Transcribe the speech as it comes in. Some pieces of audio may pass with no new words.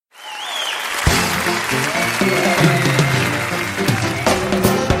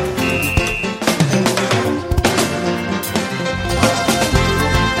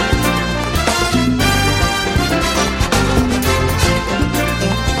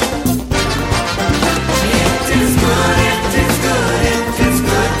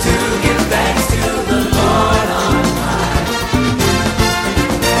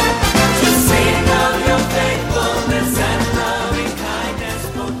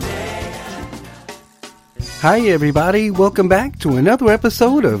Hi everybody, welcome back to another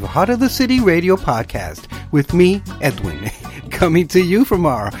episode of Heart of the City Radio Podcast with me, Edwin, coming to you from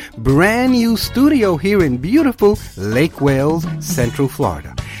our brand new studio here in beautiful Lake Wales, Central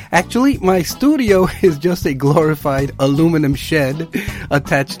Florida. Actually, my studio is just a glorified aluminum shed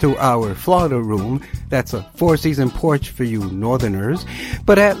attached to our Florida room. That's a four-season porch for you northerners,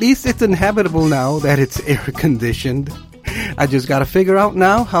 but at least it's inhabitable now that it's air-conditioned. I just gotta figure out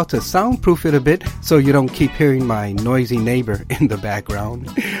now how to soundproof it a bit so you don't keep hearing my noisy neighbor in the background.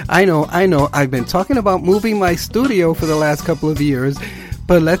 I know, I've been talking about moving my studio for the last couple of years,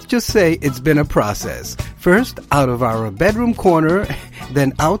 but let's just say it's been a process. First, out of our bedroom corner,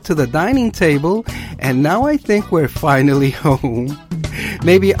 then out to the dining table, and now I think we're finally home.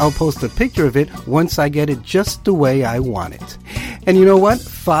 Maybe I'll post a picture of it once I get it just the way I want it. And you know what?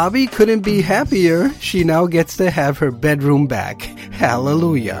 Fabi couldn't be happier. She now gets to have her bedroom back.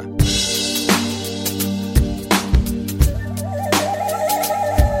 Hallelujah.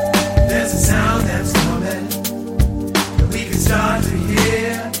 There's a sound that's coming that we can start to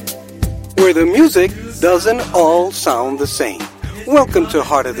hear, where the music doesn't all sound the same. Welcome to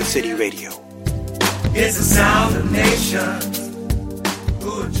Heart of the City Radio. It's the sound of nations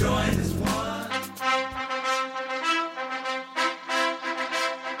who have joined as one.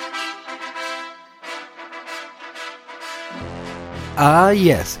 Ah,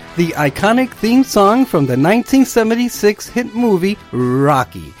 yes, the iconic theme song from the 1976 hit movie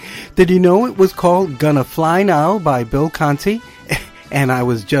Rocky. Did you know it was called Gonna Fly Now by Bill Conti? And I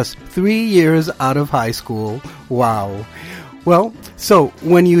was just 3 years out of high school. Wow. Well, so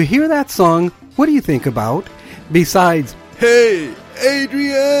when you hear that song, what do you think about? Besides, hey,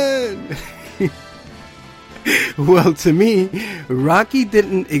 Adrian! Well, to me, Rocky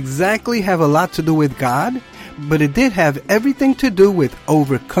didn't exactly have a lot to do with God, but it did have everything to do with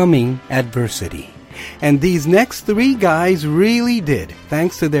overcoming adversity. And these next three guys really did,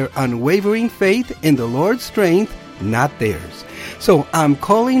 thanks to their unwavering faith in the Lord's strength, not theirs. So I'm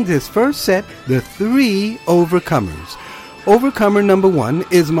calling this first set the Three Overcomers. Overcomer number one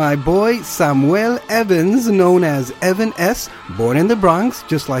is my boy Samuel Evans, known as Evan S., born in the Bronx,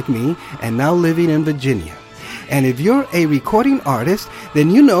 just like me, and now living in Virginia. And if you're a recording artist, then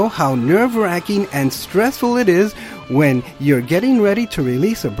you know how nerve-wracking and stressful it is when you're getting ready to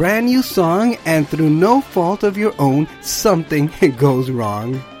release a brand new song and through no fault of your own, something goes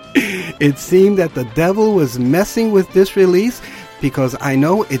wrong. It seemed that the devil was messing with this release because I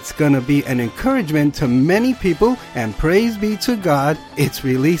know it's going to be an encouragement to many people, and praise be to God, it's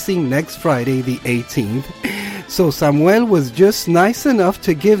releasing next Friday the 18th. So Samuel was just nice enough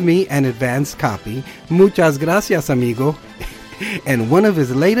to give me an advance copy. Muchas gracias, amigo. And one of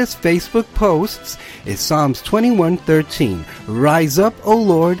his latest Facebook posts is Psalms 21:13. Rise up, O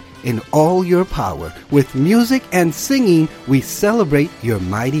Lord, in all your power. With music and singing, we celebrate your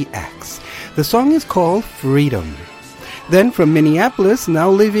mighty acts. The song is called Freedom. Then from Minneapolis, now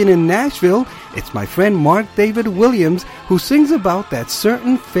living in Nashville, it's my friend Mark David Williams who sings about that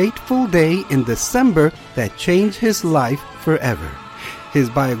certain fateful day in December that changed his life forever. His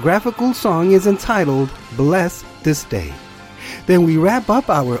biographical song is entitled Bless This Day. Then we wrap up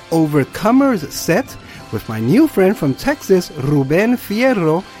our Overcomers set with my new friend from Texas, Ruben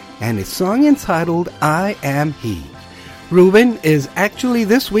Fierro, and his song entitled I Am He. Ruben is actually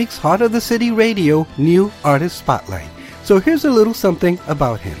this week's Heart of the City Radio New Artist Spotlight. So here's a little something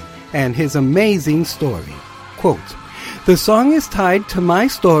about him and his amazing story. Quote, the song is tied to my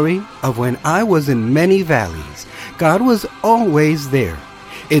story of when I was in many valleys. God was always there.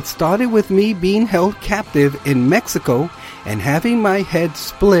 It started with me being held captive in Mexico and having my head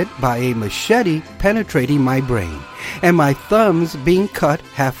split by a machete penetrating my brain, and my thumbs being cut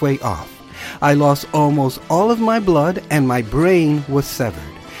halfway off. I lost almost all of my blood and my brain was severed.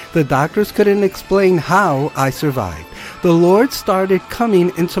 The doctors couldn't explain how I survived. The Lord started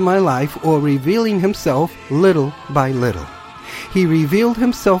coming into my life or revealing himself little by little. He revealed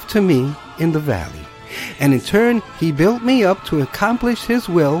himself to me in the valley, and in turn, he built me up to accomplish his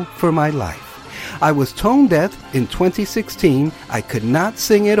will for my life. I was tone deaf in 2016. I could not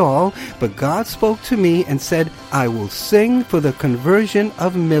sing at all, but God spoke to me and said, I will sing for the conversion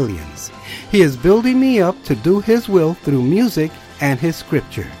of millions. He is building me up to do his will through music and his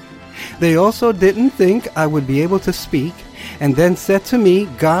scripture. They also didn't think I would be able to speak, and then said to me,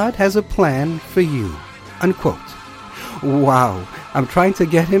 God has a plan for you, unquote. Wow, I'm trying to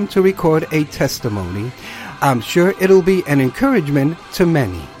get him to record a testimony. I'm sure it'll be an encouragement to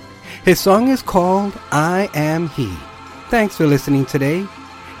many. His song is called I Am He. Thanks for listening today.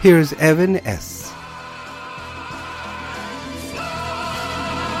 Here's Evan S.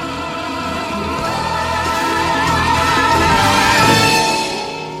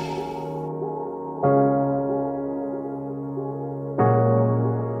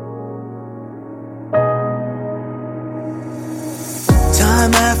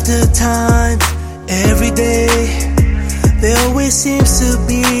 after time, every day, there always seems to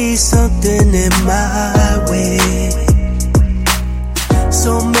be something in my way.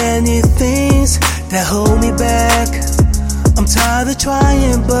 So many things that hold me back. I'm tired of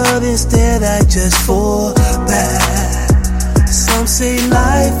trying, but instead I just fall back. Some say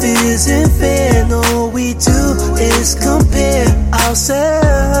life isn't fair, and all we do is compare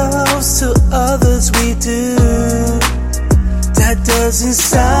ourselves to others we do. That doesn't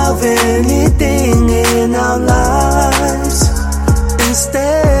solve anything in our lives.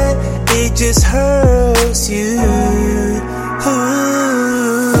 Instead, it just hurts you.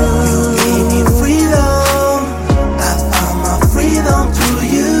 You gave me freedom. I found my freedom through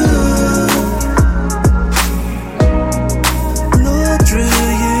you. Lord, through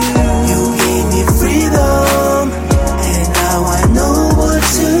you. You gave me freedom, and now I know what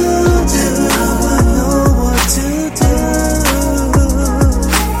to do. I know what to do.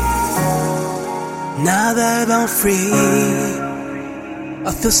 Now that I'm free,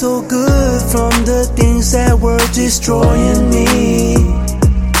 I feel so good from the things that were destroying me.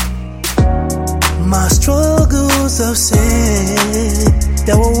 My struggles of sin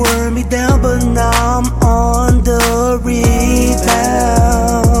that were wearing me down, but now I'm on the rebound.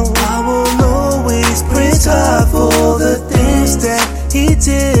 I will always praise God for the things that He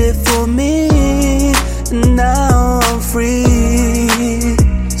did for me. Now I'm free,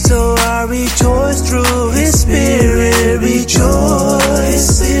 so I rejoice through His Spirit. Rejoice,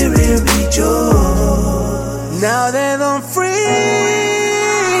 Spirit, rejoice. Now that I'm free.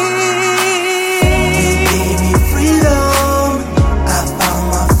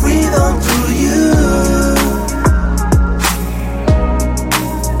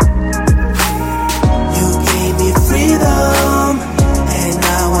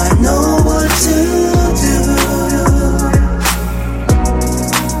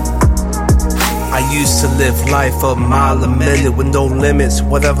 To live life a mile a minute with no limits.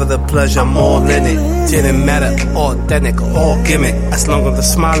 Whatever the pleasure, I'm all in it. Didn't matter, authentic or gimmick. As long as I'm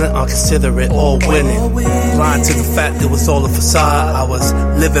smiling, I'll consider it all winning. Blind to the fact it was all a facade. I was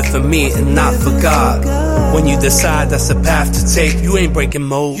living for me and not for God. When you decide that's the path to take, you ain't breaking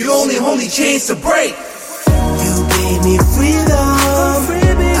modes. You only chains to break. You gave me freedom.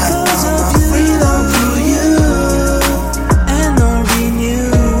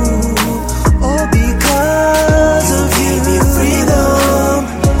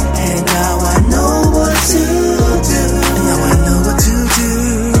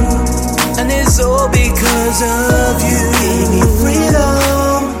 Of you gave me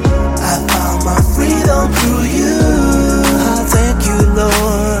freedom. I found my freedom through you. I thank you,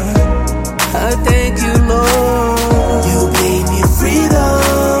 Lord. I thank you, Lord. You gave me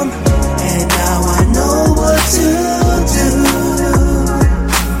freedom, and now I know what to do.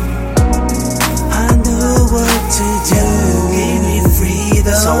 I know what to do. You gave me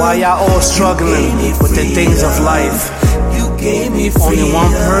freedom. So while y'all all struggling with the things of life, you gave me freedom. Only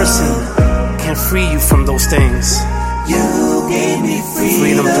one person can free you from those things. You gave me freedom.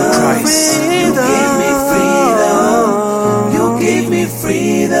 Freedom through Christ. You gave me freedom. You gave me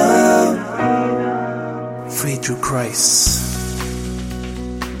freedom. Free through Christ.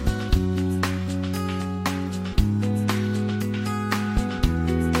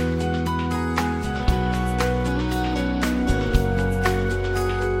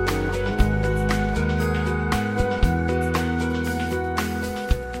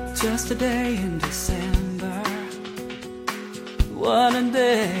 Just a day in December. What a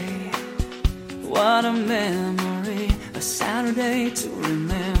day, what a memory, a Saturday to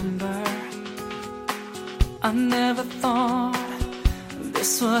remember. I never thought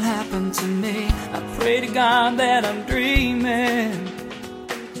this would happen to me. I pray to God that I'm dreaming.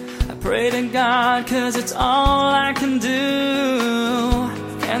 I pray to God 'cause it's all I can do.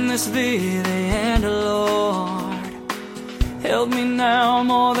 Can this be the end, Lord? Help me now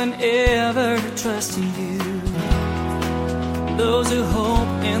more than ever to trust in you. Those who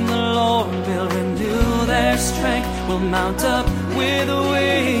hope in the Lord will renew their strength, will mount up with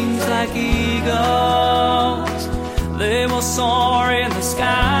wings like eagles. They will soar in the sky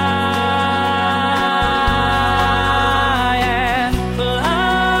and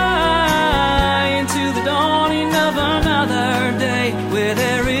fly into the dawning of another day where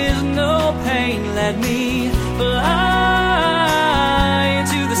there is no pain. Let me fly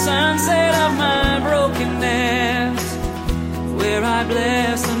sunset of my brokenness, where I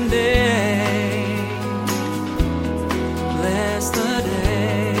bless the day, bless the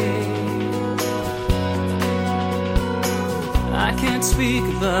day. I can't speak,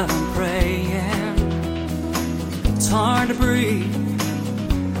 but I'm praying. It's hard to breathe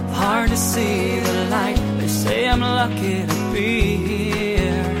to see the light. They say I'm lucky to be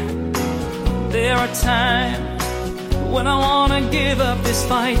here. There are times when I wanna give up this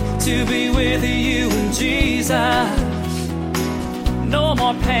fight to be with you and Jesus. No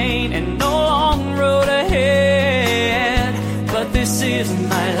more pain and no long road ahead, but this is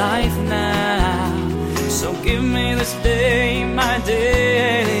my life now. So give me this day my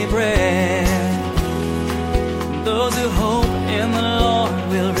daily bread. Those who hope in the Lord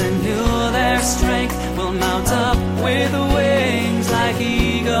will renew their strength, will mount up with wings like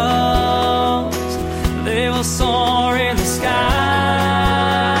eagles. They will soar in the sky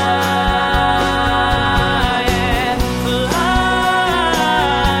and fly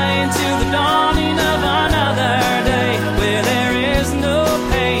into the dawning of another day where there is no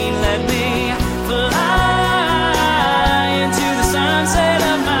pain. Let me fly into the sunset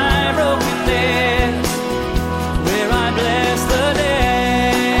of my brokenness, where I bless the day.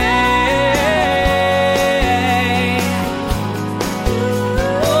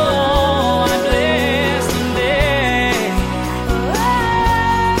 Oh, I bless the day.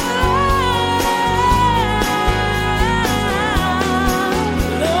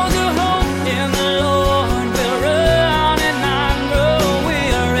 Those who hope in the Lord will run and not grow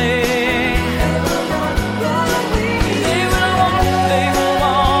weary. They will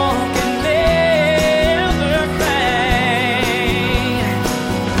walk and never faint.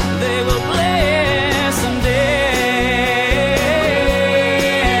 They will bless someday.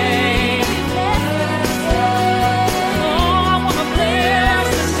 Oh, I wanna bless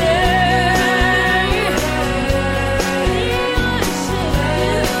this day.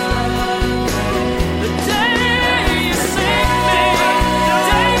 The day you save me, the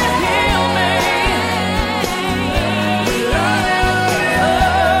day you heal me. Oh, I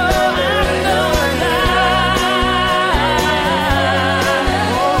know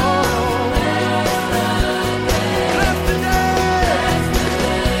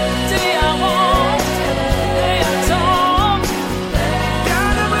day I walk, day I talk.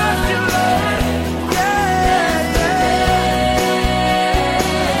 Gotta bless you, Lord.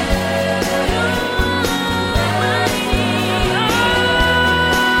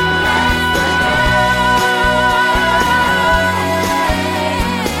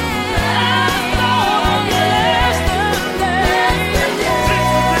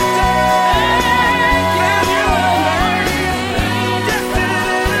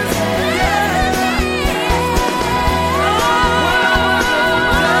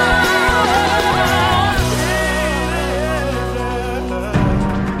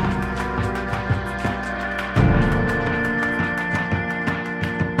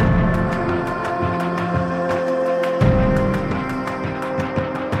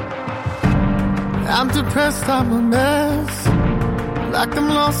 I'm depressed, I'm a mess, like I'm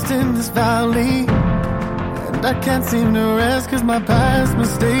lost in this valley. And I can't seem to rest, cause my past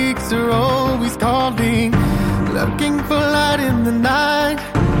mistakes are always calling. Looking for light in the night,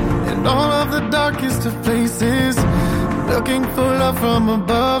 in all of the darkest of places. Looking for love from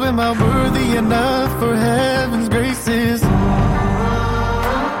above, am I worthy enough for heaven's graces?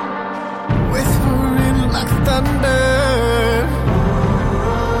 Whispering like thunder,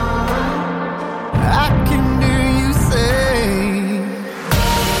 I can hear you say,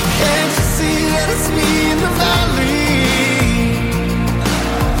 can't you see that it's me in the valley?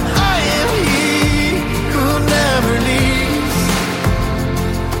 I am he who never leaves.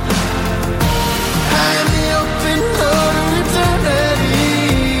 I am the open door to eternity.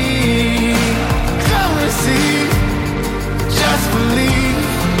 Come receive, just believe.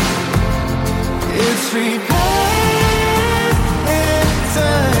 It's repentance.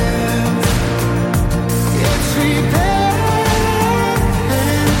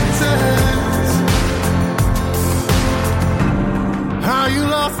 Are you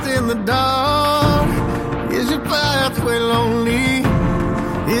lost in the dark? Is your pathway lonely?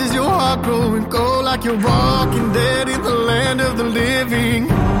 Is your heart growing cold like you're walking dead in the land of the living?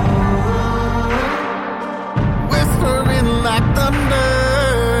 Whispering like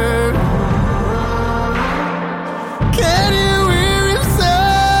thunder, can you hear him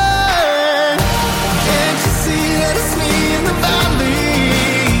say, can't you see that it's me in the valley?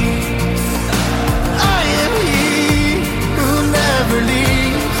 I am he who never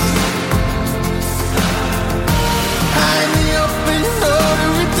leaves. I'm the open door to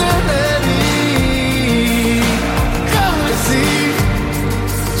eternity. Come receive,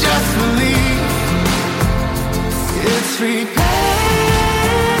 just believe. It's repentance.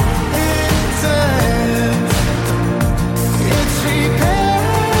 It's repentance.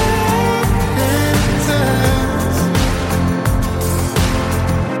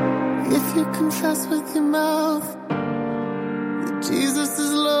 you confess with your mouth that Jesus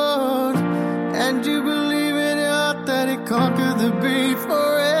is Lord, and you believe in your heart that He conquered the grave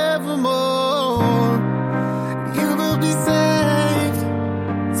forevermore, you will be saved.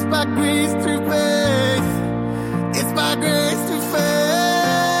 It's by grace through faith. It's by grace through faith.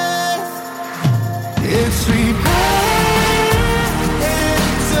 It's repentance.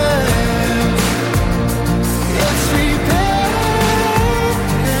 It's repentance.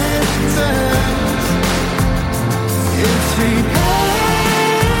 It's repentance. It's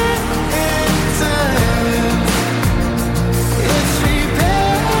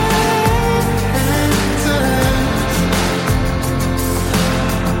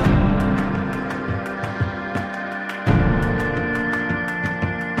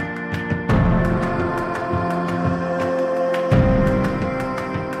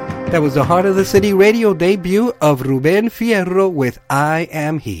That was the Heart of the City radio debut of Ruben Fierro with I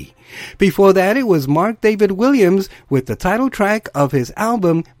Am He. Before that, it was Mark David Williams with the title track of his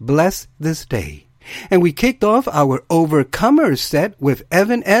album, Bless This Day. And we kicked off our Overcomers set with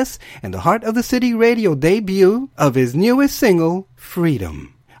Evan S. and the Heart of the City radio debut of his newest single,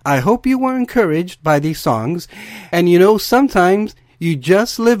 Freedom. I hope you were encouraged by these songs. And you know, sometimes you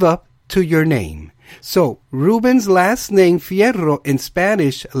just live up to your name. So, Ruben's last name, Fierro, in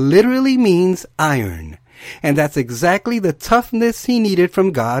Spanish literally means iron. And that's exactly the toughness he needed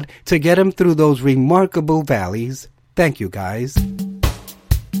from God to get him through those remarkable valleys. Thank you, guys.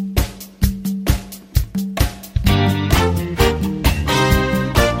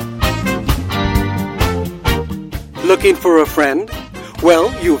 Looking for a friend?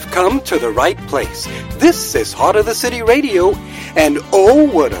 Well, you've come to the right place. This is Heart of the City Radio, and oh,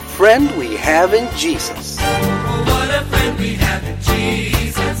 what a friend we have in Jesus. Oh, what a friend we have in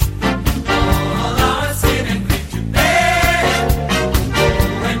Jesus. All our sin and grief to bear.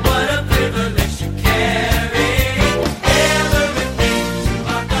 Oh, and what a privilege to carry everything to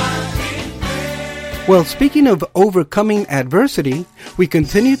our God in prayer. Well, speaking of overcoming adversity, we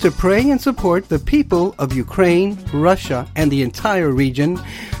continue to pray and support the people of Ukraine, Russia, and the entire region.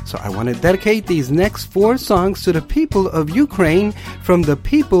 So I want to dedicate these next 4 songs to the people of Ukraine from the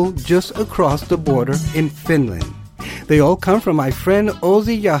people just across the border in Finland. They all come from my friend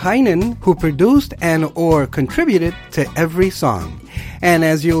Ozzy Yahainen, who produced and or contributed to every song. And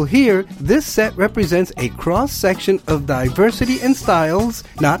as you'll hear, this set represents a cross-section of diversity and styles,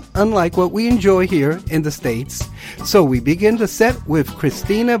 not unlike what we enjoy here in the States. So we begin the set with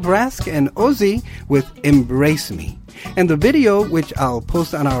Christina Brask and Ozzy with Embrace Me. And the video, which I'll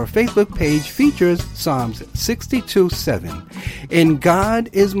post on our Facebook page, features Psalms 62:7. In God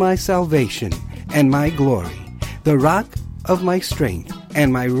is my salvation and my glory, the rock of my strength,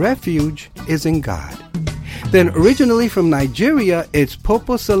 and my refuge is in God. Then originally from Nigeria, it's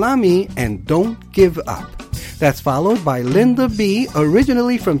Popo Salami and Don't Give Up. That's followed by Linda B,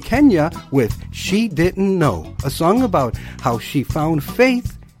 originally from Kenya, with She Didn't Know, a song about how she found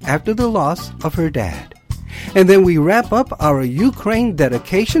faith after the loss of her dad. And then we wrap up our Ukraine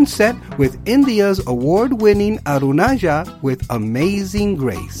dedication set with India's award-winning Arunaja with Amazing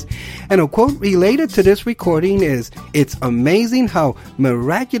Grace. And a quote related to this recording is, "It's amazing how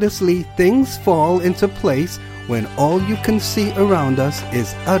miraculously things fall into place when all you can see around us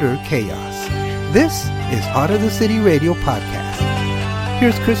is utter chaos." This is Heart of the City Radio Podcast.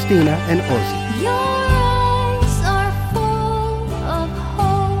 Here's Christina and Ozzy. Your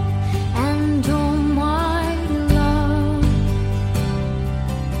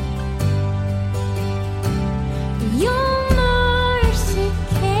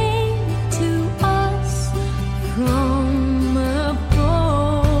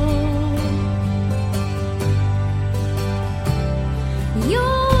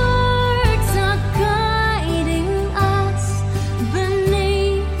words are guiding us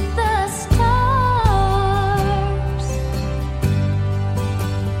beneath the stars.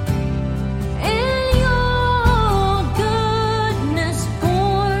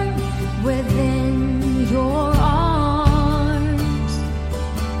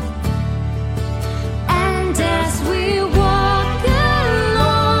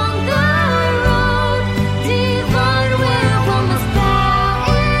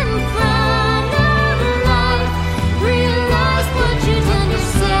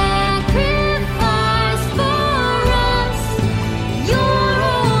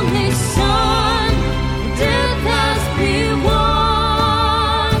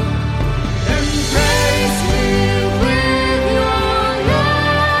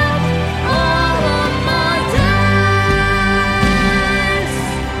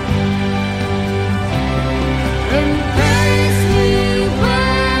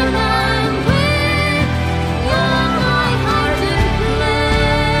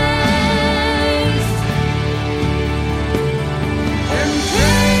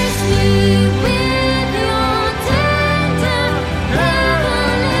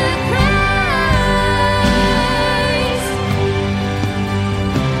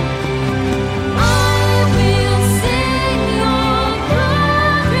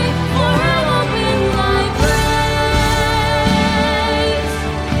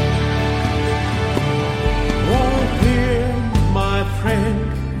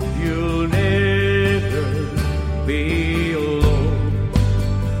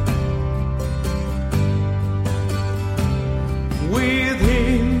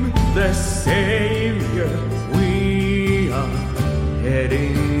 Savior, we are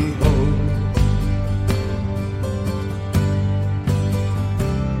heading home.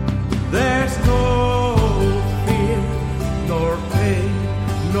 There's no fear, nor pain,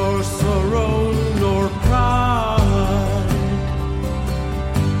 nor sorrow, nor pride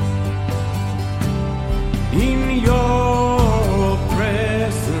in your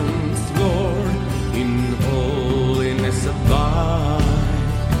presence, Lord, in holiness abide.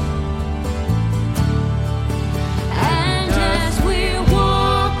 And as we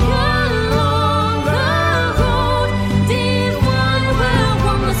walk along the road, divine, where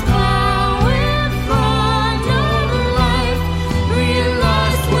one must bow in front of life,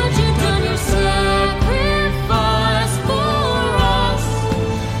 realize what you've done, your sacrifice for us.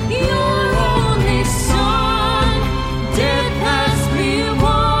 Your only Son, death has been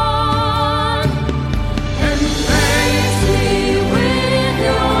won, and praise me with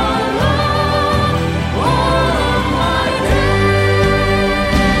your love all of my days,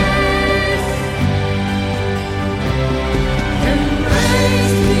 and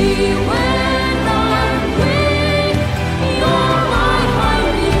praise me when I'm weak. You're my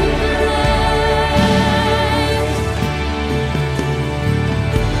hiding place,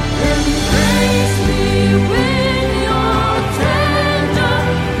 and praise me with your tender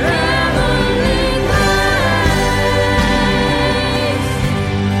heavenly grace.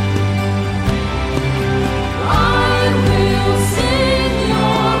 I will sing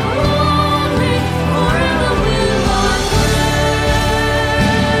your glory, forever will I praise,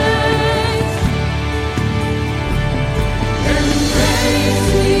 and praise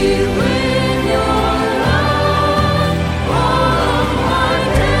me with your love all of my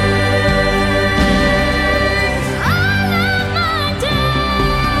days, all of my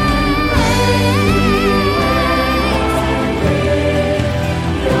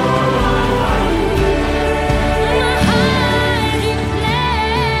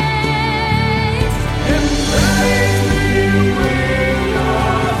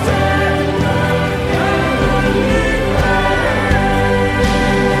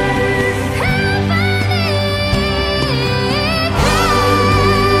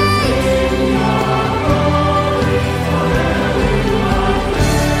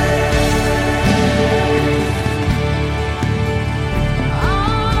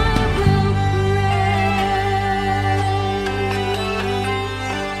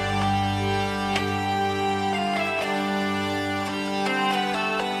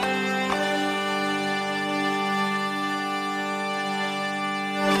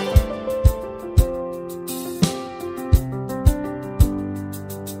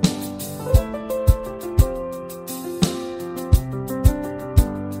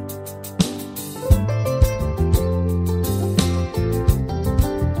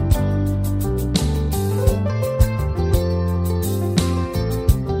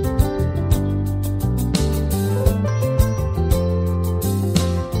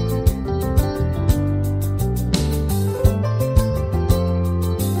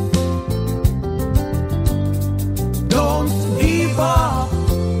Don't give up.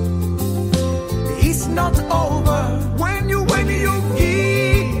 It's not over. When you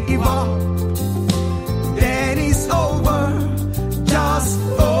give up, then it's over. Just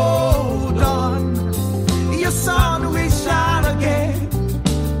hold on. Your sun will shine again.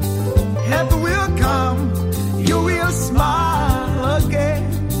 Heaven will come. You will smile again.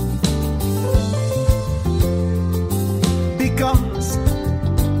 Because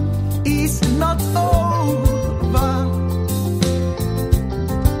it's not over.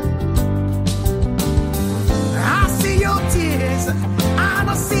 I see your tears, and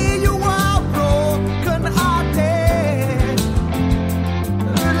I see you are broken hearted.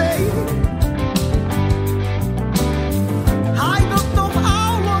 I don't know how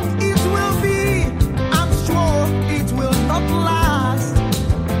long it will be. I'm sure it will not last.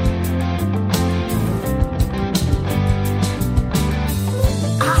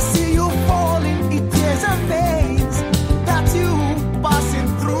 I see you falling. It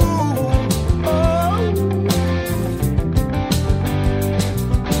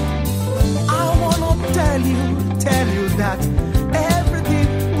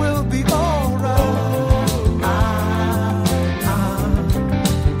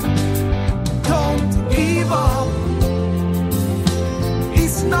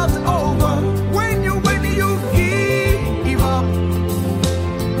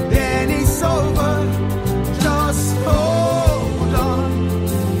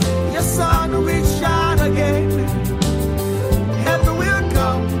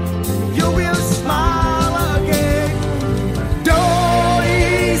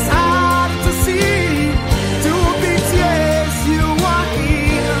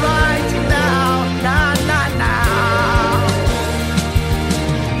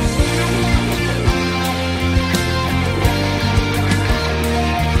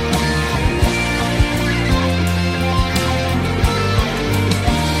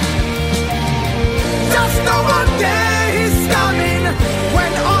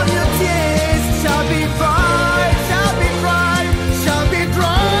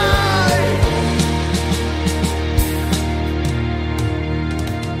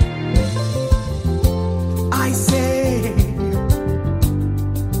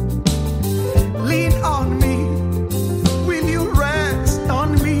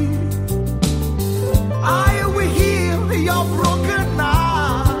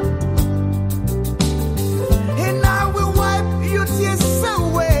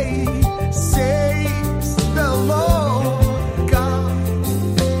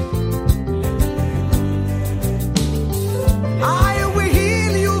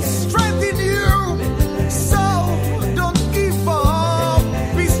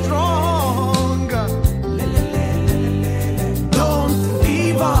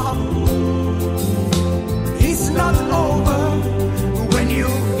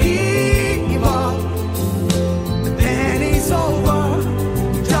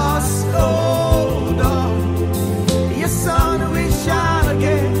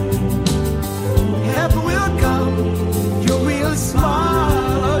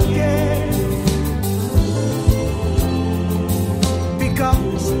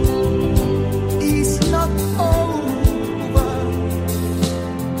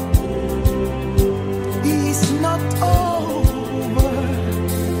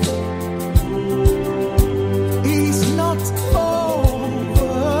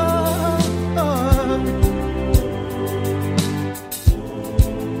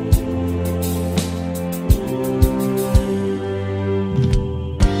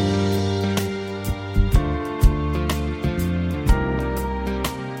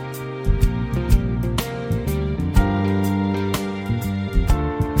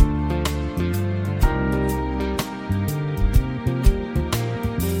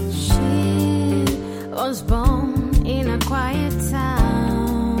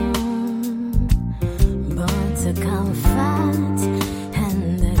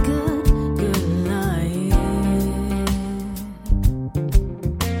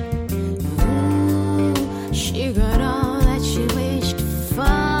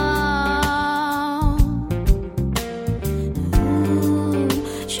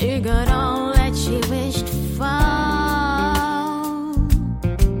She got all that she wished for.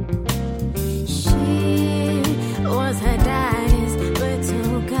 She was her daddy's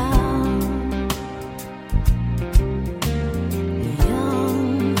little girl,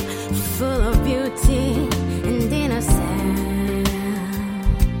 young, full of beauty and innocence.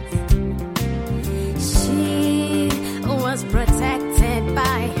 She was protected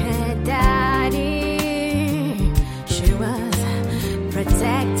by her daddy. She was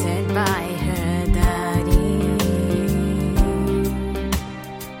protected by her daddy.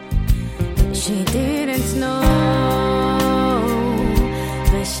 She didn't know,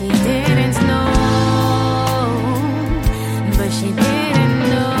 but she didn't know, but she didn't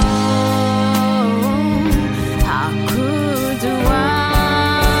know. How could one?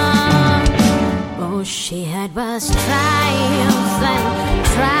 Oh, she had was triumphs and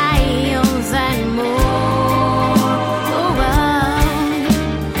triumphs and more. Oh,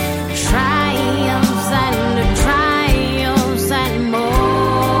 triumphs and triumphs and more.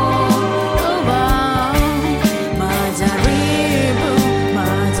 Oh, Mazaribu,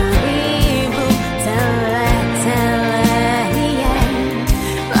 Mazaribu, tell her, yeah.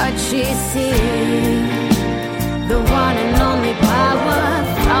 But she sees the one and only power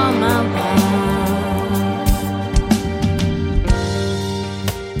from above.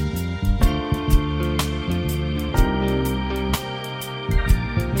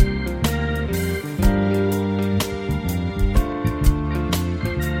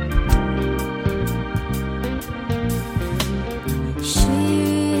 She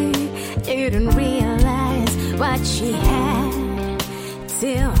didn't realize what she had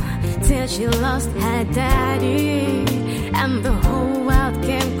till she lost her daddy, and the whole world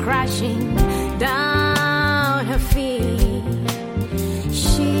came crashing down her feet.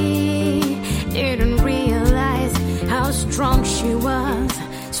 She didn't realize how strong she was,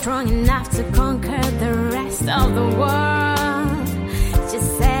 strong enough to conquer the rest of the world. She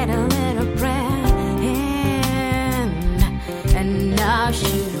said a little prayer, and now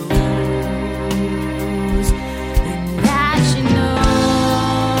she knows, and now she knows,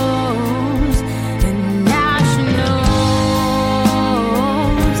 and now she knows.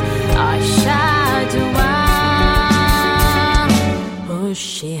 Ashadua, oh,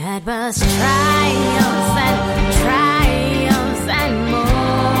 she had was triumphs and triumphs and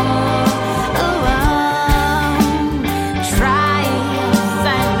more. Oh, triumphs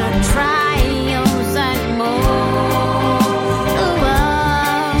and triumphs and more. Oh,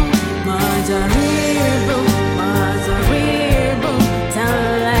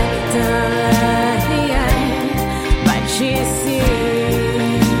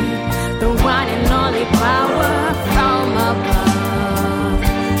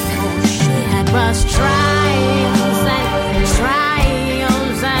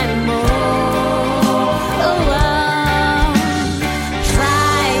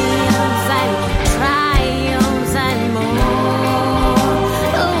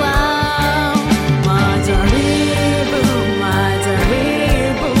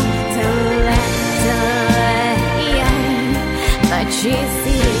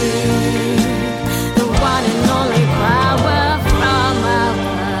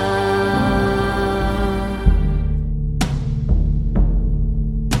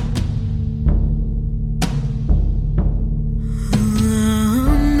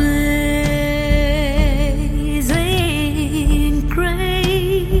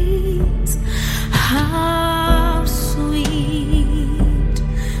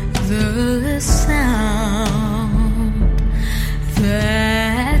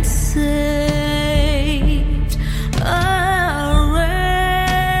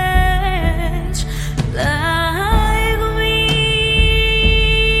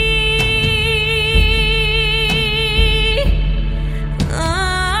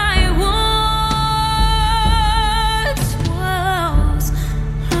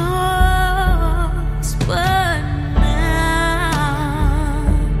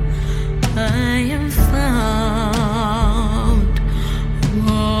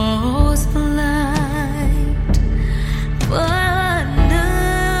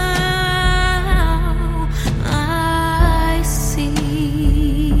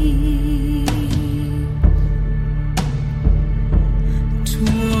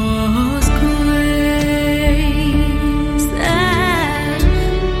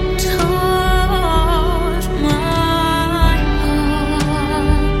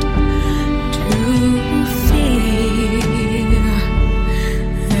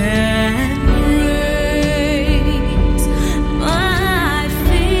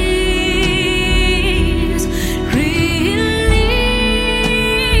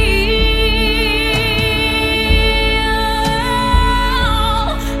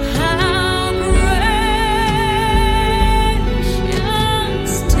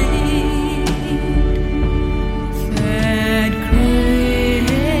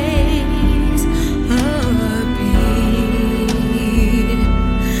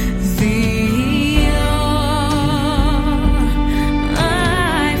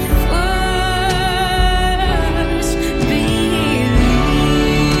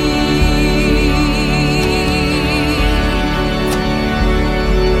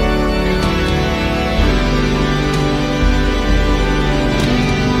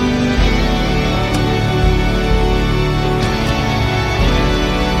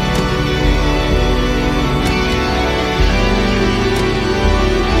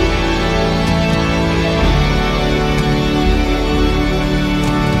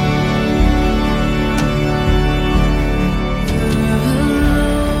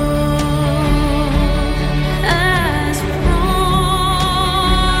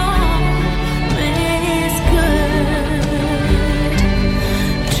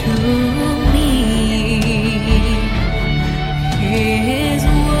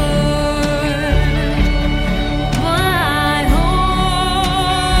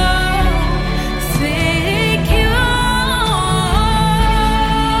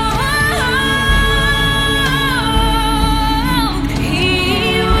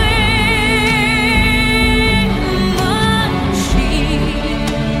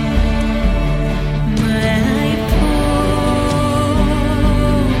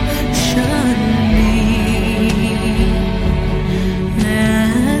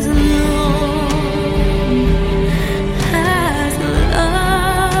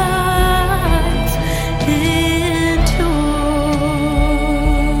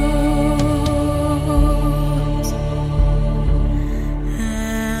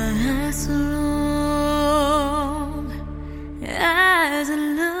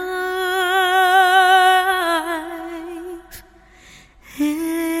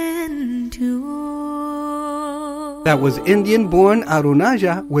 That was Indian-born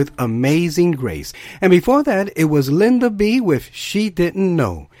Arunaja with Amazing Grace. And before that, it was Linda B. with She Didn't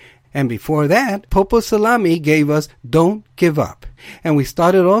Know. And before that, Popo Salami gave us Don't Give Up. And we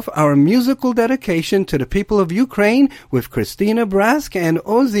started off our musical dedication to the people of Ukraine with Christina Brask and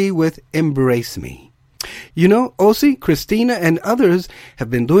Ozzy with Embrace Me. You know, Ozzy, Christina, and others have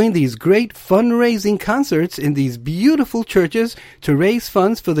been doing these great fundraising concerts in these beautiful churches to raise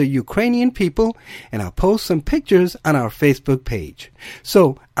funds for the Ukrainian people, and I'll post some pictures on our Facebook page.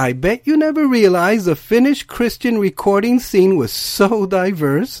 So, I bet you never realized the Finnish Christian recording scene was so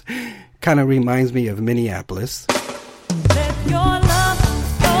diverse. Kind of reminds me of Minneapolis. Let your love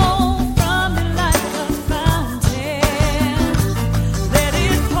flow from me like a fountain. Let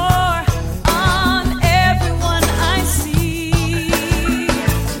it pour on everyone I see.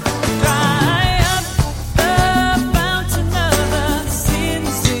 Dry up the fountain of the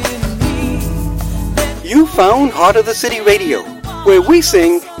sins in me. You found Heart of the City Radio, where we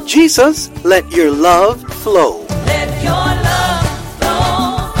sing, Jesus, let your love flow. Let your love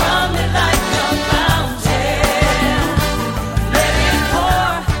flow from me like a fountain. Let it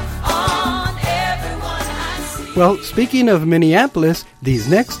pour on everyone I see. Well, speaking of Minneapolis, these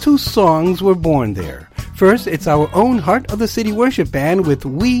next two songs were born there. First, it's our own Heart of the City worship band with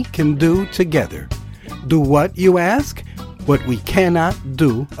We Can Do Together. Do what, you ask? What we cannot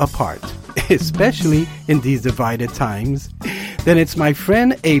do apart, especially in these divided times. Then it's my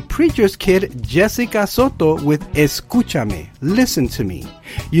friend, a preacher's kid, Jessica Soto with Escúchame, listen to me.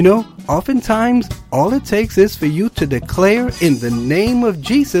 You know, oftentimes, all it takes is for you to declare in the name of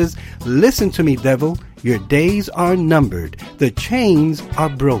Jesus, listen to me, devil, your days are numbered, the chains are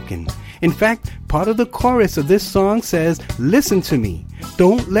broken. In fact, part of the chorus of this song says, listen to me.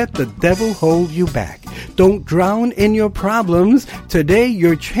 Don't let the devil hold you back. Don't drown in your problems. Today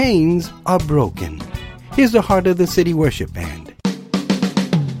your chains are broken. Here's the Heart of the City Worship Band.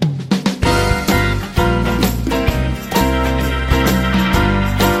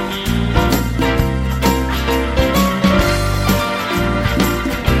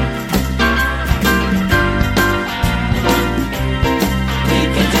 We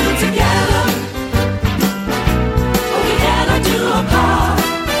can do together what we cannot do apart.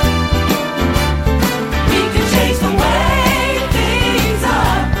 We can change the way things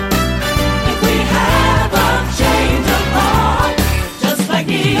are if we have a change of heart. Just like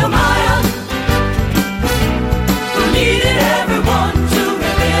Nehemiah, who needed everyone to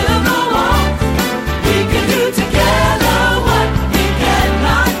rebuild the wall. We can do together what we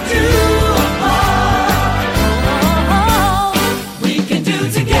cannot do apart. We can do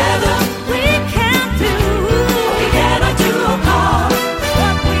together We can do what we cannot do apart.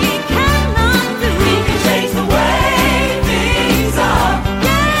 what we cannot do. We can change the way things are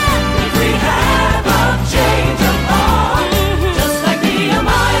if we have a change of heart. Just like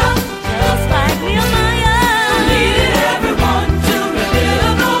Nehemiah,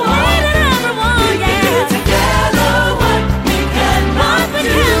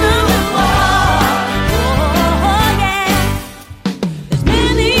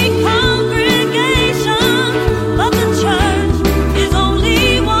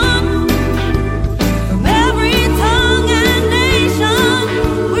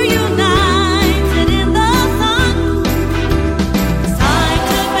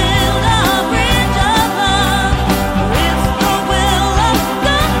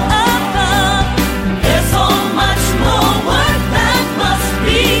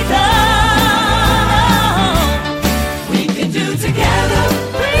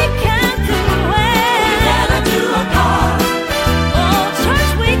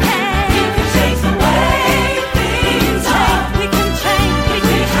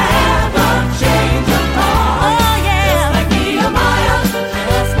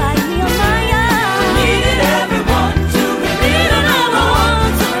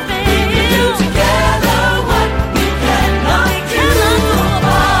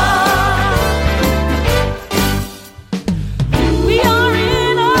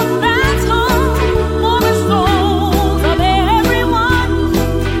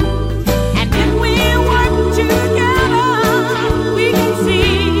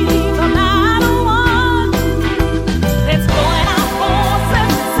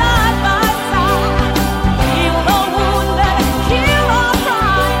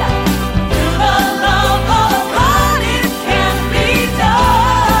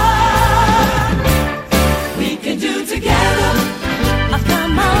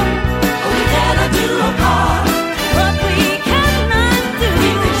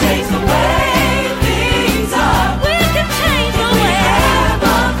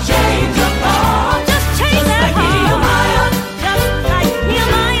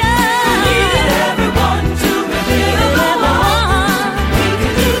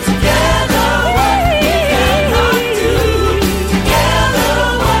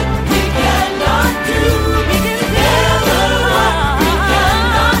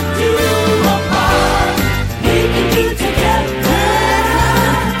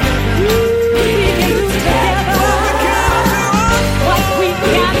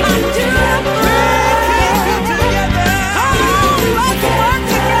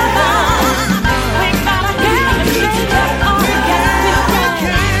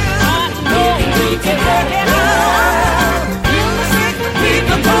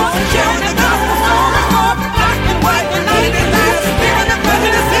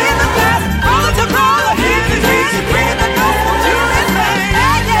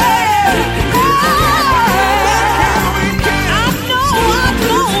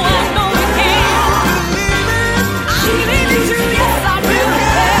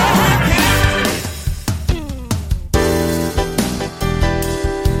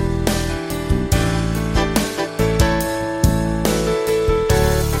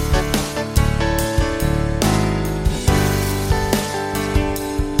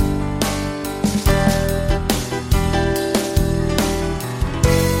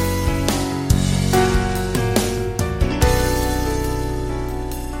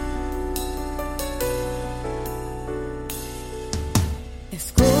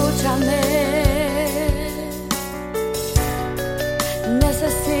 escúchame.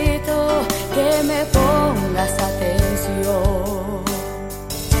 Necesito que me pongas atención.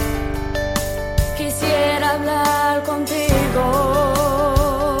 Quisiera hablar contigo.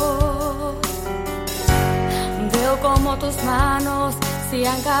 Veo como tus manos se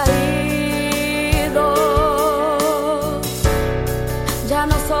han caído. Ya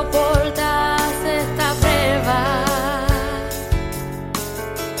no soportas esta prueba.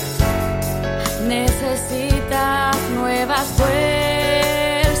 Necesitas nuevas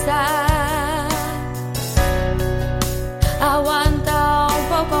fuerzas. Aguanta un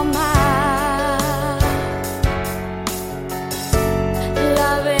poco más.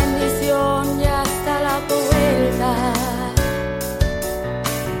 La bendición ya está a la puerta.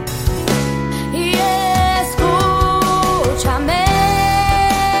 Y escúchame.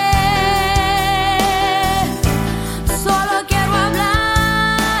 Solo quiero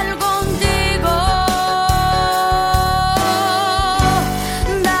hablar contigo.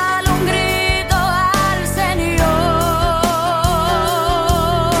 Dale un grito al Señor.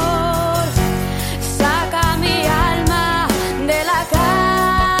 Saca mi alma de la cárcel.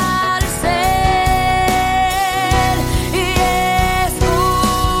 Y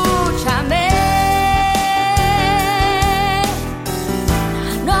escúchame.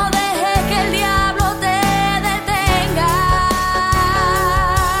 No dejes que el diablo te detenga.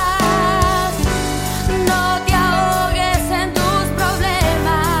 No te ahogues en tus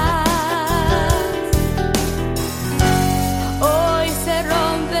problemas. Hoy se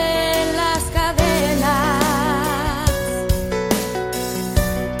rompen las cadenas.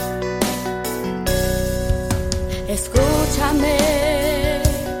 Escúchame.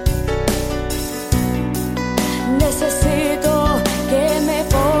 Necesito que me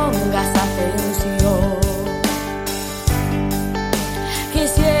pongas atención.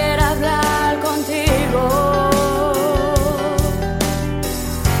 Quisiera hablar contigo.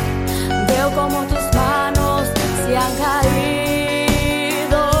 Veo como tus manos se han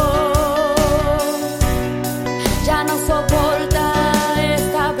caído. Ya no soporta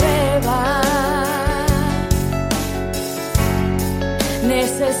esta prueba.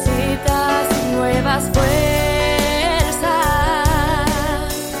 Necesitas nuevas fuerzas.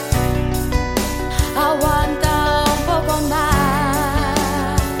 Aguanta un poco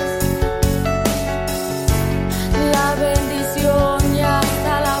más. La bendición ya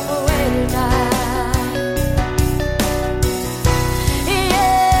está a la puerta. Y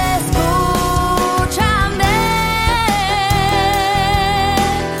escúchame.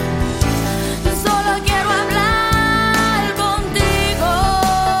 Solo quiero hablar contigo.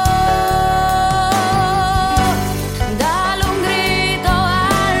 Dale un grito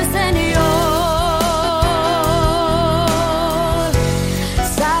al Señor.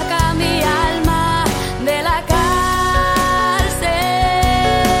 Saca mi alma de la cárcel.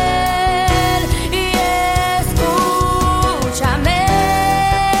 Y escúchame.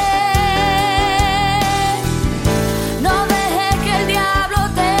 No dejes que el diablo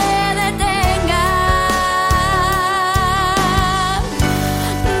te detenga.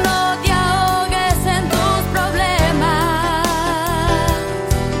 No te ahogues en tus problemas.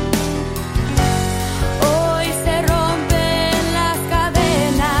 Hoy se rompen las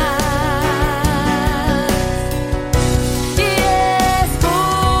cadenas. Y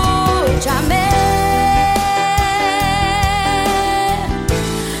escúchame.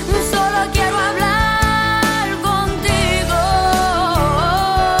 Solo quiero hablar contigo.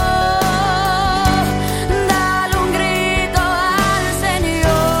 Dale un grito al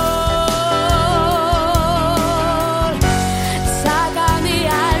Señor. Saca mi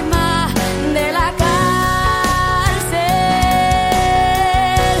alma de la cárcel.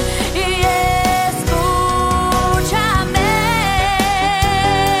 Y escúchame.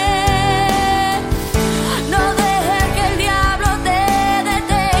 No dejes que el diablo te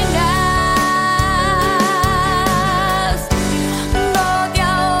detenga. No te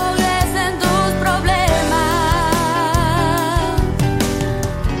ahogues en tus problemas.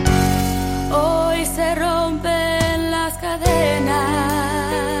 Hoy se rompen las cadenas.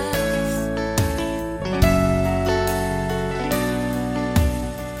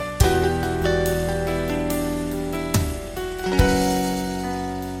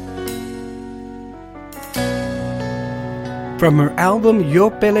 From her album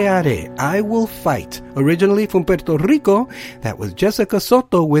Yo Pelearé, I Will Fight, originally from Puerto Rico, that was Jessica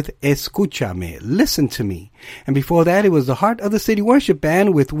Soto with Escúchame, Listen to Me. And before that, it was the Heart of the City Worship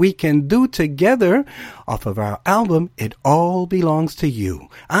Band with We Can Do Together off of our album It All Belongs to You.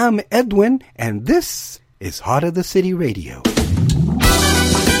 I'm Edwin, and this is Heart of the City Radio.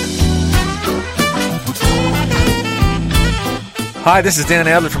 Hi, this is Dan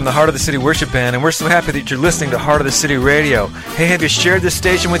Adler from the Heart of the City Worship Band, and we're so happy that you're listening to Heart of the City Radio. Hey, have you shared this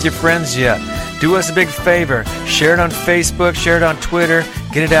station with your friends yet? Do us a big favor. Share it on Facebook, share it on Twitter,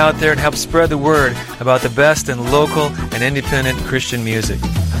 get it out there and help spread the word about the best in local and independent Christian music. Don't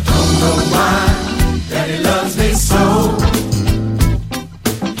know why Daddy loves me so.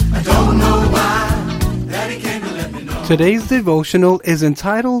 I don't know why Daddy came to let me know. Today's devotional is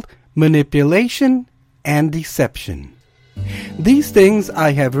entitled Manipulation and Deception. These things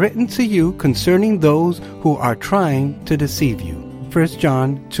I have written to you concerning those who are trying to deceive you. 1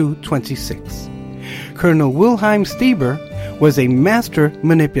 John 2:26. Colonel Wilhelm Stieber was a master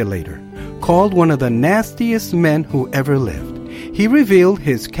manipulator, called one of the nastiest men who ever lived. He revealed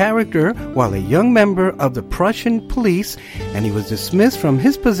his character while a young member of the Prussian police, and he was dismissed from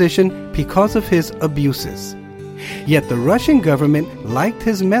his position because of his abuses. Yet the Russian government liked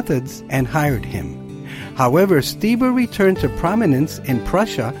his methods and hired him. However, Stieber returned to prominence in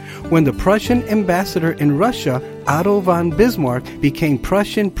Prussia when the Prussian ambassador in Russia, Otto von Bismarck, became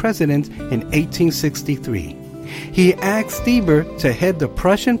Prussian president in 1863. He asked Stieber to head the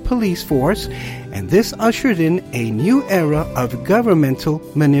Prussian police force, and this ushered in a new era of governmental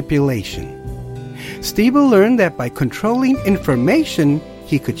manipulation. Stieber learned that by controlling information,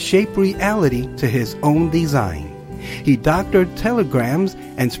 he could shape reality to his own design. He doctored telegrams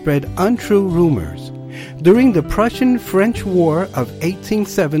and spread untrue rumors. During the Prussian-French War of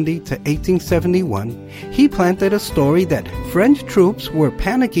 1870 to 1871, he planted a story that French troops were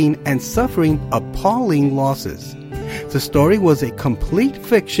panicking and suffering appalling losses. The story was a complete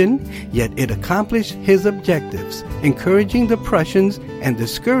fiction, yet it accomplished his objectives, encouraging the Prussians and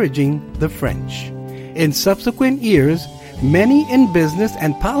discouraging the French. In subsequent years, many in business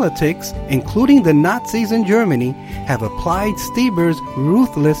and politics, including the Nazis in Germany, have applied Stieber's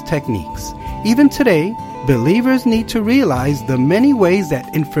ruthless techniques. Even today, believers need to realize the many ways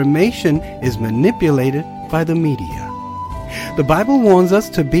that information is manipulated by the media. The Bible warns us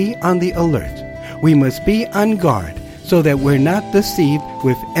to be on the alert. We must be on guard so that we're not deceived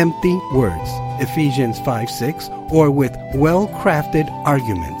with empty words, Ephesians 5:6, or with well-crafted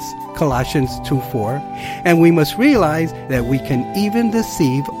arguments, Colossians 2:4, and we must realize that we can even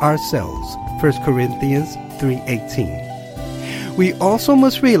deceive ourselves, 1 Corinthians 3:18. We also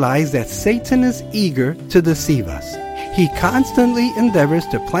must realize that Satan is eager to deceive us. He constantly endeavors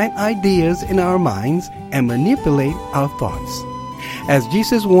to plant ideas in our minds and manipulate our thoughts. As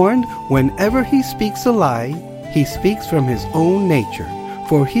Jesus warned, whenever he speaks a lie, he speaks from his own nature,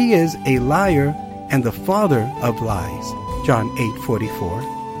 for he is a liar and the father of lies. John 8:44.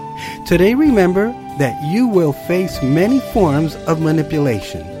 Today remember that you will face many forms of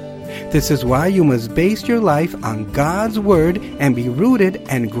manipulation. This is why you must base your life on God's Word and be rooted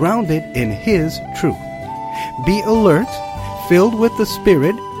and grounded in His truth. Be alert, filled with the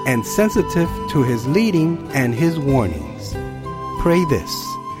Spirit, and sensitive to His leading and His warnings. Pray this: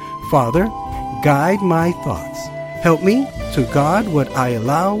 Father, guide my thoughts. Help me to guard what I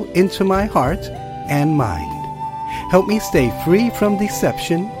allow into my heart and mind. Help me stay free from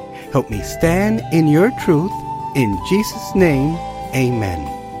deception. Help me stand in your truth. In Jesus' name, amen.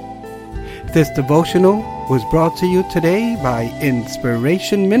 This devotional was brought to you today by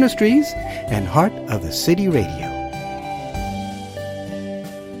Inspiration Ministries and Heart of the City Radio.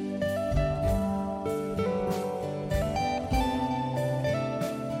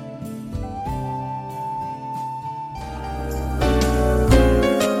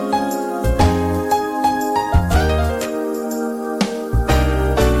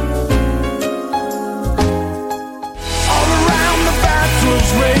 All around the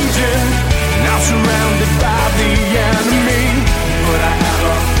battle's raging, now surrounded by the enemy. But I have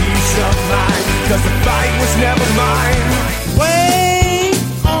a peace of mind, 'cause the fight was never mine. Wait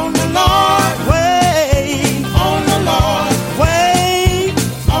on the Lord, wait on the Lord, wait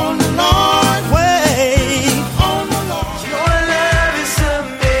on the Lord, wait on the Lord. Your love is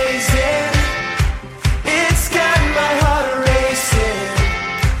amazing, it's got my heart racing.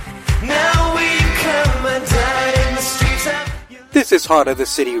 Now we come undone in the streets of This is Heart of the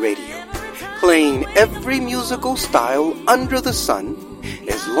City Radio, playing every musical style under the sun,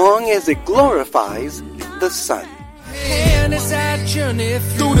 as long as it glorifies the sun. hand as I journey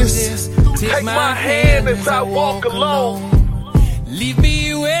through this. Take my hand as I walk alone. Leave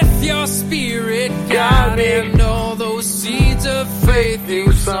me with your spirit, God, and all those seeds of faith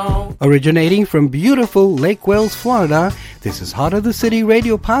you sow. Originating from beautiful Lake Wells, Florida, this is Heart of the City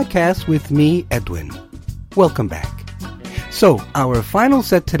Radio Podcast with me, Edwin. Welcome back. So, our final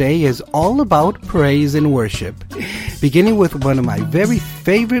set today is all about praise and worship, beginning with one of my very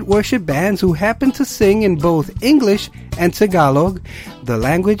favorite worship bands who happen to sing in both English and Tagalog, the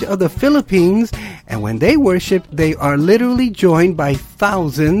language of the Philippines, and when they worship, they are literally joined by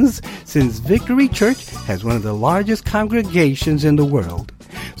thousands, since Victory Church has one of the largest congregations in the world.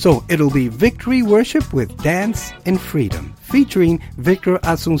 So, it'll be Victory Worship with Dance and Freedom, featuring Victor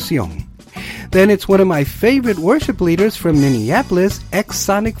Asuncion. Then it's one of my favorite worship leaders from Minneapolis,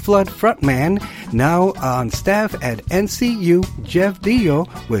 ex-Sonic Flood frontman, now on staff at NCU, Jeff Dio,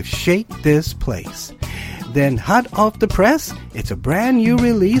 with Shake This Place. Then hot off the press, it's a brand new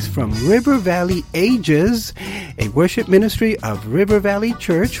release from River Valley Ages, a worship ministry of River Valley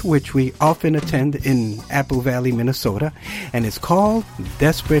Church, which we often attend in Apple Valley, Minnesota, and it's called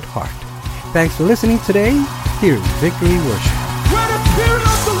Desperate Heart. Thanks for listening today. Here's Victory Worship. Where the Spirit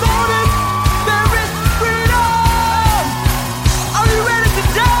of the Lord is, there is freedom. Are you ready to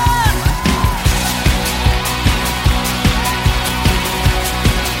dance?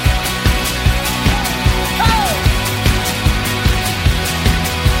 Hey!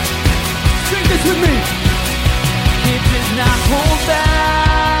 Sing this with me. He did not hold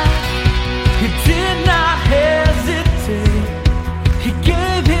back. He did not hesitate. He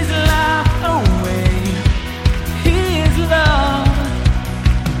gave his life away. He is love.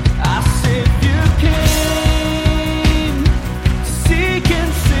 Our Savior came to seek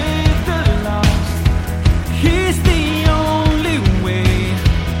and save the lost. He's the only way.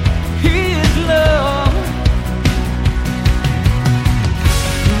 He is love.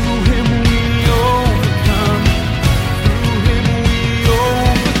 Through him we overcome. Through him we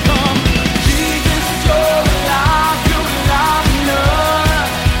overcome. Jesus, you're alive enough.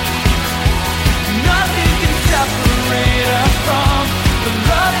 Nothing can separate us from the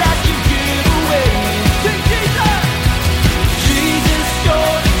love that you give away. Sing Jesus! Jesus,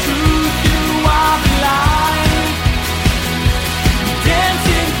 you're the truth, you are the light. We dance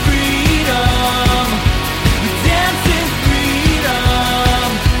in freedom. We dance in freedom.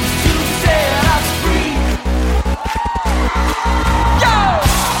 To set us free. Yo!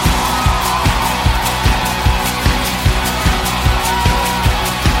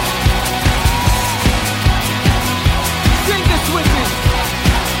 Sing this with me.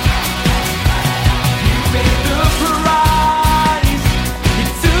 He paid the price. He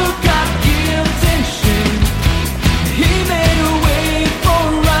took our guilt and shame. He made a way for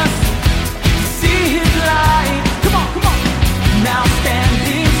us to see his light. Come on, come on. Now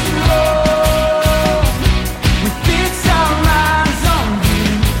standing strong, we fix our eyes on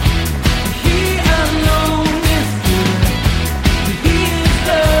him. He alone is good. He is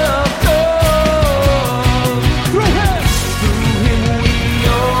love. Through him we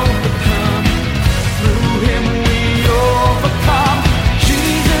overcome. Through him we overcome.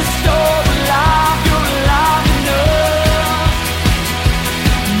 Jesus, you're alive enough.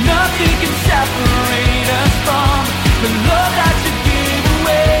 Nothing can separate us from the love that you give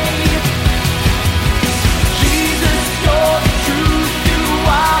away. Jesus, you're the truth, you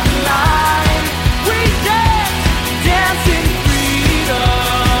are the light. We dance in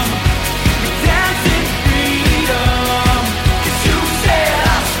freedom. We dance in freedom. 'Cause you set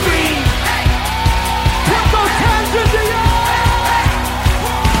us free. Put those hands in the air.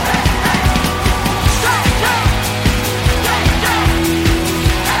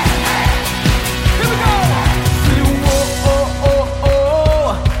 Here we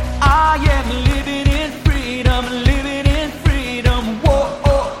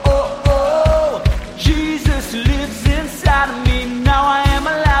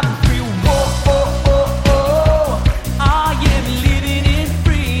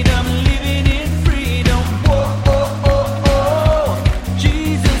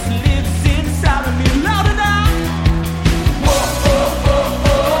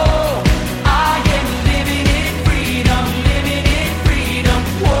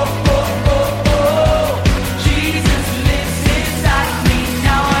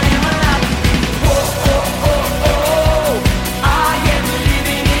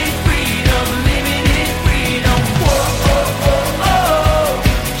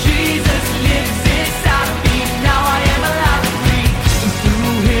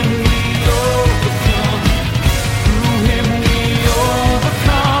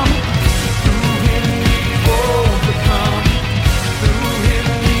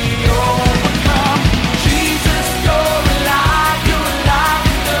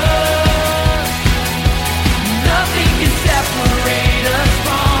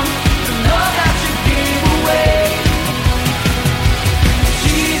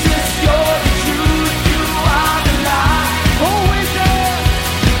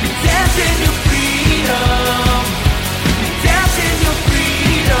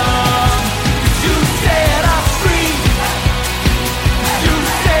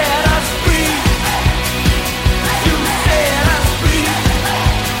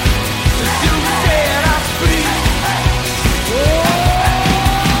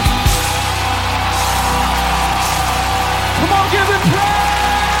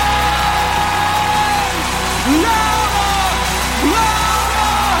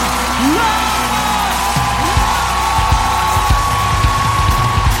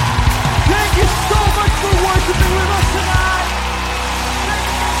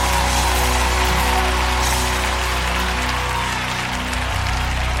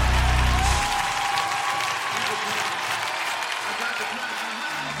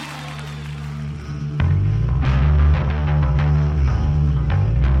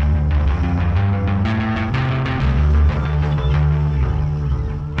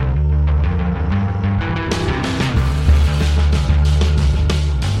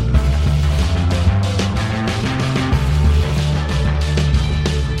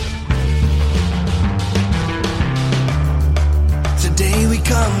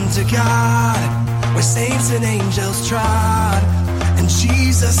God, where saints and angels trod, and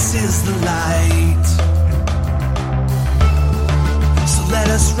Jesus is the light. So let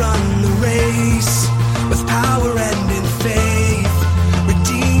us run the race with power and in faith,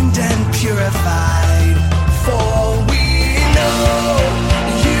 redeemed and purified. For we know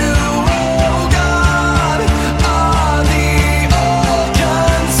you, oh God, are the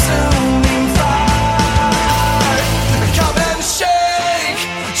all-consuming fire. Come and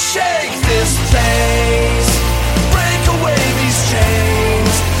shake this place, break away these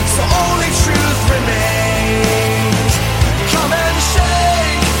chains, so only truth remains. Come and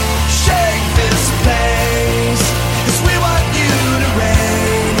shake this place, 'cause we want you to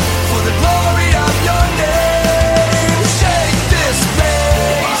reign for the glory of your name. Shake this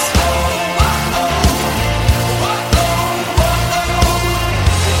place.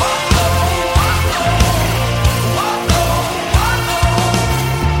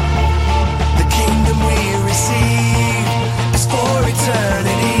 The kingdom we receive is for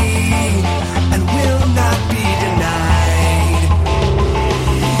eternity and will not be denied.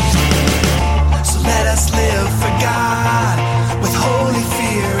 So let us live for God with holy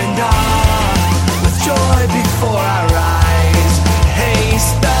fear and awe, with joy before our eyes.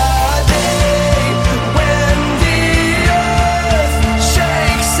 Haste the day when the earth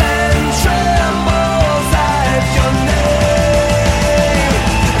shakes and trembles at your name.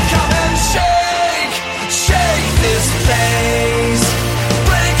 Come and shake this place,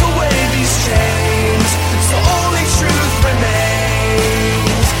 break away these chains, so only truth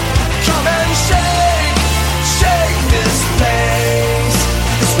remains. Come and shake this place,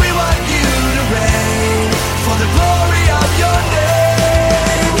 'cause we want you to reign for the glory of your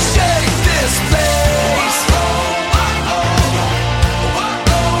name. Shake this place.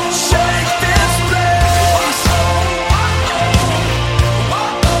 Shake this place.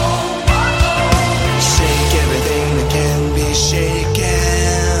 Shake everything that can be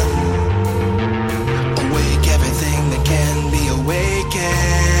shaken. Awake everything that can be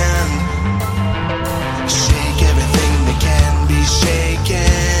awakened. Shake everything that can be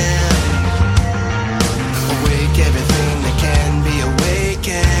shaken. Awake everything that can be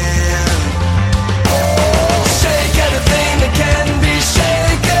awakened. Shake everything that can be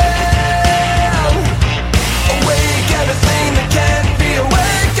shaken. Awake everything that can be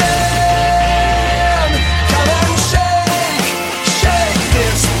awakened. Come and shake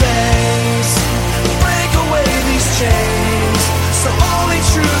this place, break away these chains, so only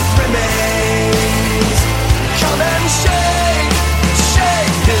truth remains. Come and shake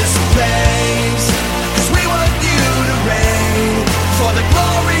this place, 'cause we want you to reign for the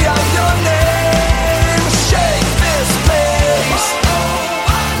glory of your name. Shake this place.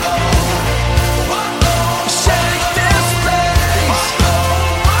 Shake this place.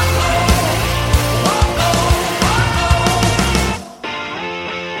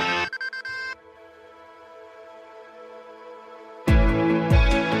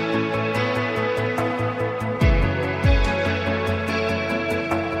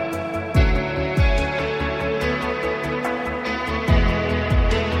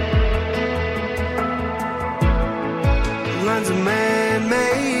 Lines of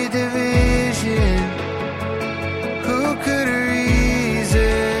man-made division. Who could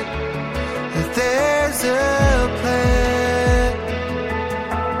reason that there's a plan?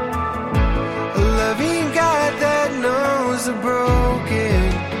 A loving God that knows the broken.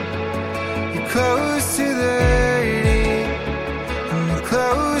 You're close to the hurting, and you're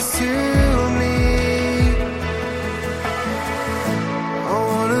close to me. I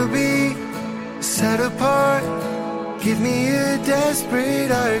wanna be set apart. Give me a desperate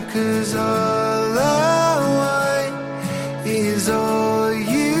heart, 'cause all I want is all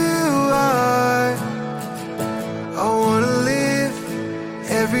you are. I wanna live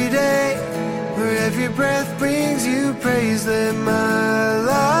every day where every breath brings you praise. Let my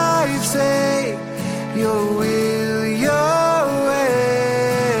life say your will, your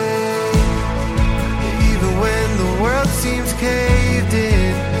way. Even when the world seems caved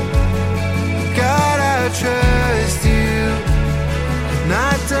in, God, I trust you. I'm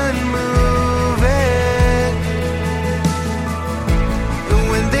not done moving. And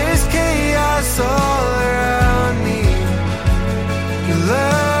when there's chaos all around me, your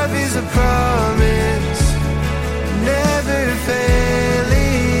love is a promise, never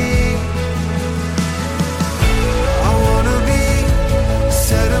failing. I wanna be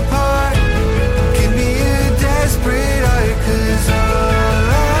set apart. Give me a desperate heart, 'cause all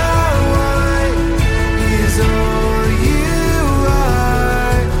I want is all you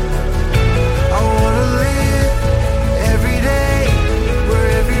are. I wanna live every day where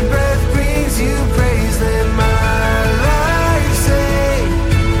every breath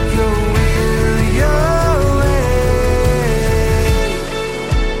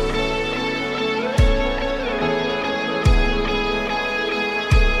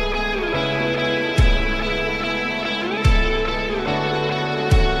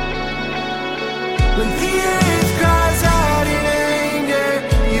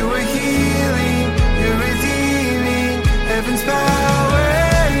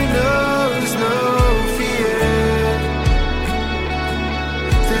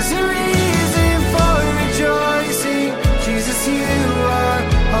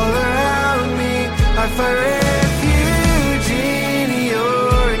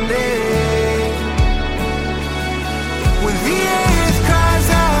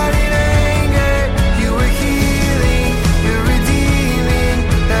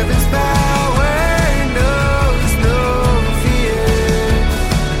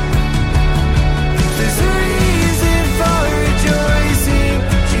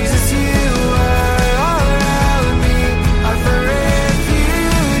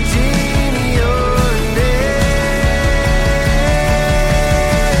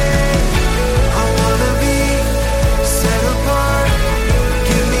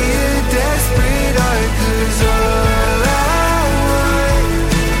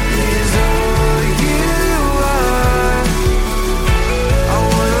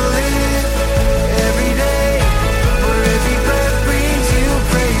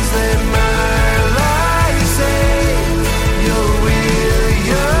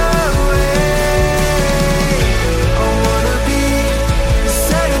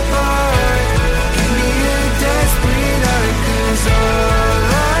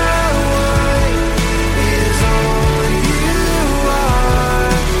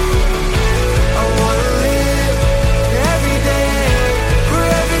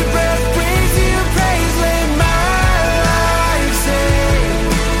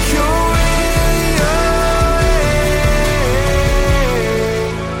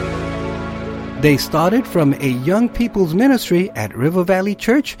They started from a young people's ministry at River Valley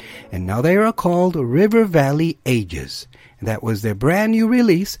Church, and now they are called River Valley Ages. That was their brand new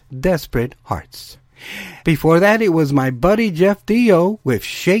release, Desperate Hearts. Before that, it was my buddy Jeff Dio with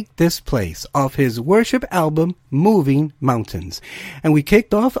Shake This Place off his worship album, Moving Mountains. And we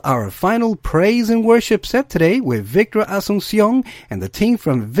kicked off our final praise and worship set today with Victor Asuncion and the team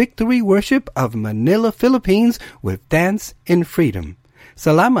from Victory Worship of Manila, Philippines with Dance in Freedom.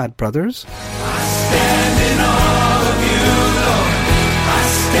 Salamat, brothers.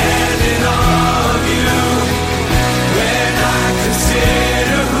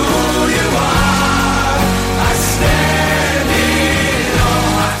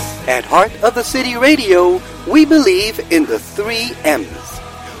 At Heart of the City Radio, we believe in the 3 M's.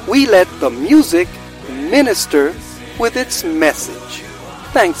 We let the music minister with its message.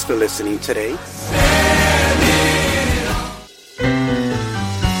 Thanks for listening today.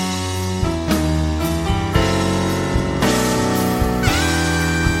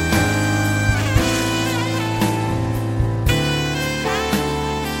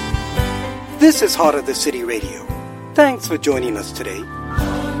 This is Heart of the City Radio. Thanks for joining us today.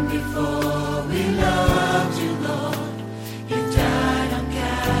 Before we loved you, Lord, you died on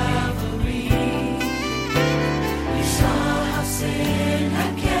Calvary. You saw how sin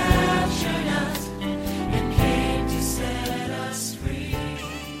had captured us and came to set us free.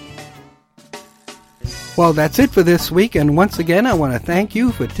 Well, that's it for this week, and once again, I want to thank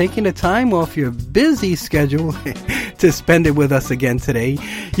you for taking the time off your busy schedule to spend it with us again today.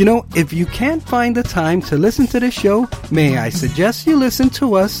 You know, if you can't find the time to listen to the show, may I suggest you listen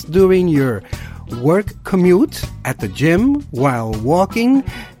to us during your work commute, at the gym, while walking.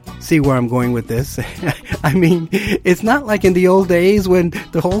 See where I'm going with this? I mean, it's not like in the old days when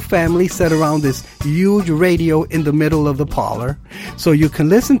the whole family sat around this huge radio in the middle of the parlor. So you can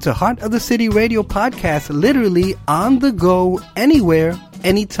listen to Heart of the City Radio podcast literally on the go, anywhere,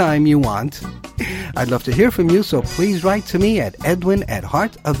 anytime you want. I'd love to hear from you, so please write to me at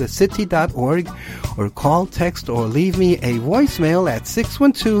edwin@heartofthecity.org or call, text, or leave me a voicemail at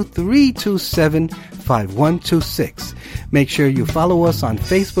 612-327-5126. Make sure you follow us on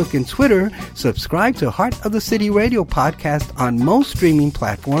Facebook and Twitter. Subscribe to Heart of the City Radio podcast on most streaming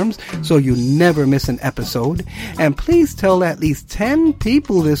platforms so you never miss an episode. And please tell at least 10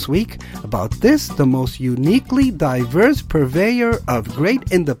 people this week about this, the most uniquely diverse purveyor of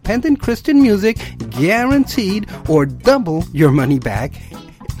great independent Christian music, guaranteed or double your money back.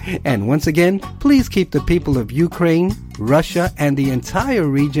 And once again, please keep the people of Ukraine, Russia, and the entire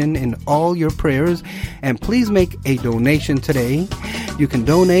region in all your prayers. And please make a donation today. You can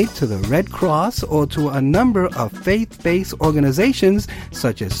donate to the Red Cross or to a number of faith-based organizations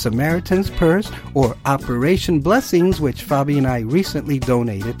such as Samaritan's Purse or Operation Blessings, which Fabi and I recently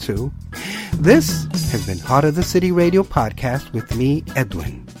donated to. This has been Heart of the City Radio podcast with me,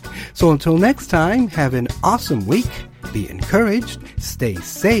 Edwin. So until next time, have an awesome week. Be encouraged, stay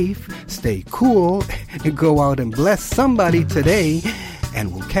safe, stay cool, and go out and bless somebody today.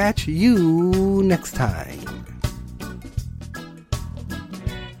 And we'll catch you next time.